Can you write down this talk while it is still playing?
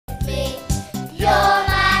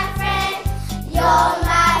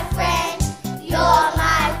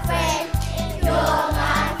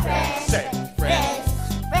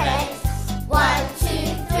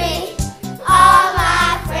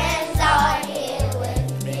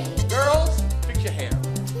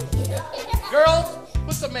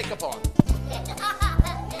makeup on.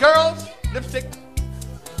 Girls, lipstick.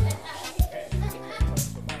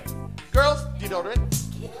 Girls, deodorant.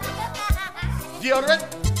 Deodorant.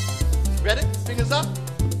 Ready? Fingers up.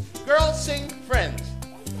 Girls, sing friends.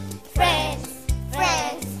 Friends,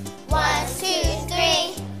 friends, 1, 2,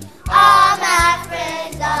 3. All my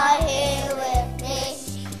friends are here with me.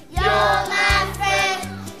 You're my friend,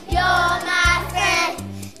 you're my friend,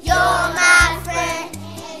 you're my friend,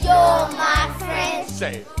 you're my friend.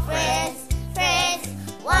 Say Friends, friends,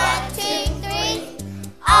 1, 2, 3.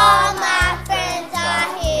 All my friends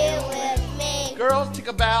are here with me. girls, take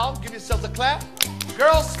a bow. Give yourselves a clap.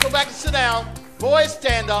 Girls, go back and sit down. Boys,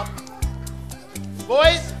 stand up.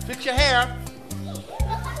 Boys, fix your hair.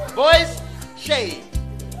 Boys, shave.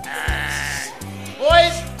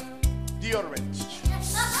 Boys, deodorant.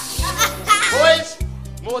 Boys,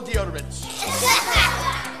 more deodorant.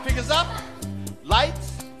 Fingers up.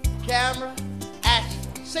 Lights, camera,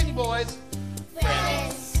 action. Sing, boys.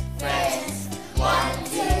 Friends, friends, 1,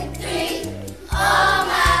 2, 3. All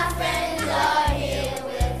my friends are here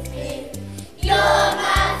with me. You're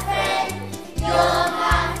my friend, you're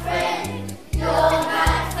my friend, you're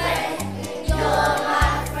my friend, you're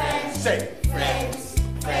my friend. Say, Friends,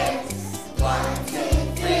 friends, 1, 2,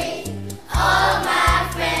 3. All my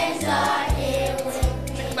friends are here with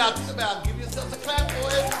me. think about, give yourselves a clap,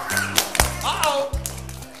 boys. Uh-oh.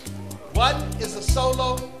 1 is a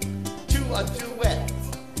solo, 2 a duet,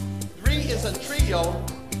 3 is a trio,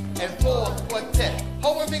 and 4 a quartet.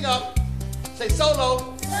 Hold one finger up. Say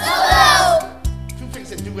solo. Solo, 2 fingers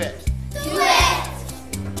say duet. duet,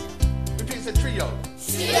 3 fingers say trio.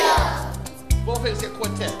 trio, 4 fingers say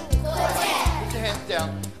quartet. quartet. Put your hands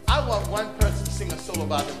down. I want one person to sing a solo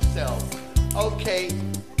by themselves. Okay.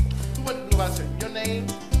 Who wants to do my song? Your name?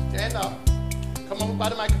 Stand up. Come over by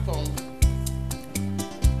the microphone.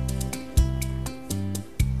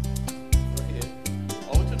 Go ahead.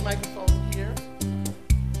 Over to the microphone here.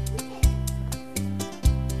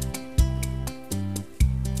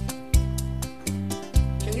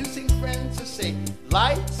 Can you sing Friends? Just say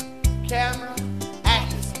lights, camera,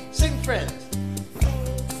 action. Sing Friends.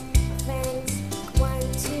 Friends, 1,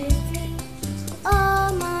 2, 3.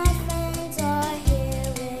 All my friends are here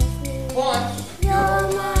with me. 1. You're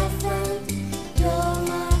my friend, you're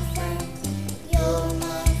my friend, you're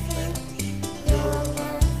my friend, you're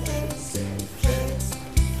my friend. Friends,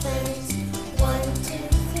 friends, 1, 2,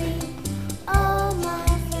 3. All my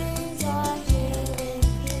friends are here with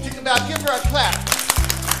me. Think about, give her a clap.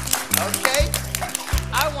 Okay?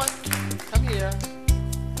 Come here.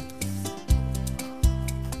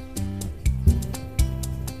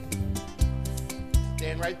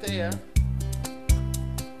 Stand right there.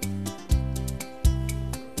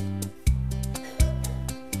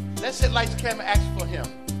 Let's hit lights, camera, action for him.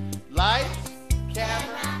 Lights,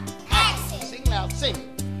 camera, action. Sing loud, sing.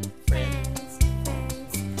 Friends,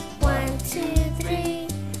 friends, 1, 2, 3.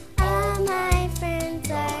 All my friends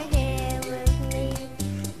are here with me.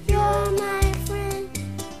 You're my friend,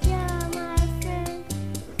 you're my friend,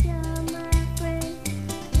 you're my friend,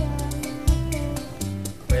 you're my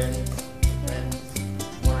friend. Friends,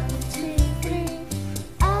 1, 2, 3.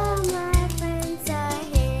 All my friends are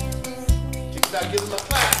here with me. think about, give them a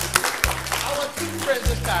clap. I want 2 friends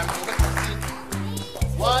this time. So let's see.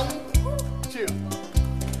 1, 2.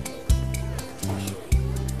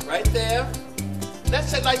 Right there. Let's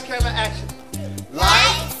say lights, camera, action.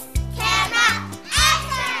 Lights, camera,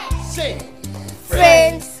 action! Sing.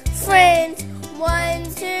 Friends, friends, 1,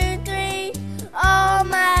 2, 3. All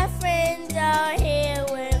my friends are here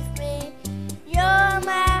with me. You're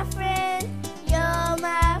my friend, you're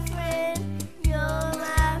my friend, you're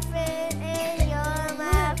my friend, and you're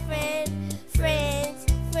my friend. Friends,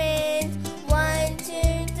 friends, 1,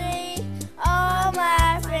 2, 3. All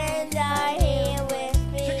my friends are here with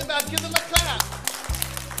me. Think about, give them a clap.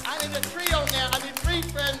 I need a trio now. I need 3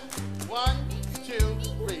 friends. 1, 2,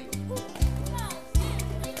 3.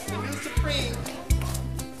 The new Supreme.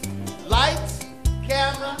 Lights,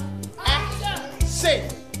 camera, action. Sing.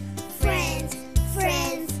 Friends,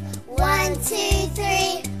 friends, 1, 2,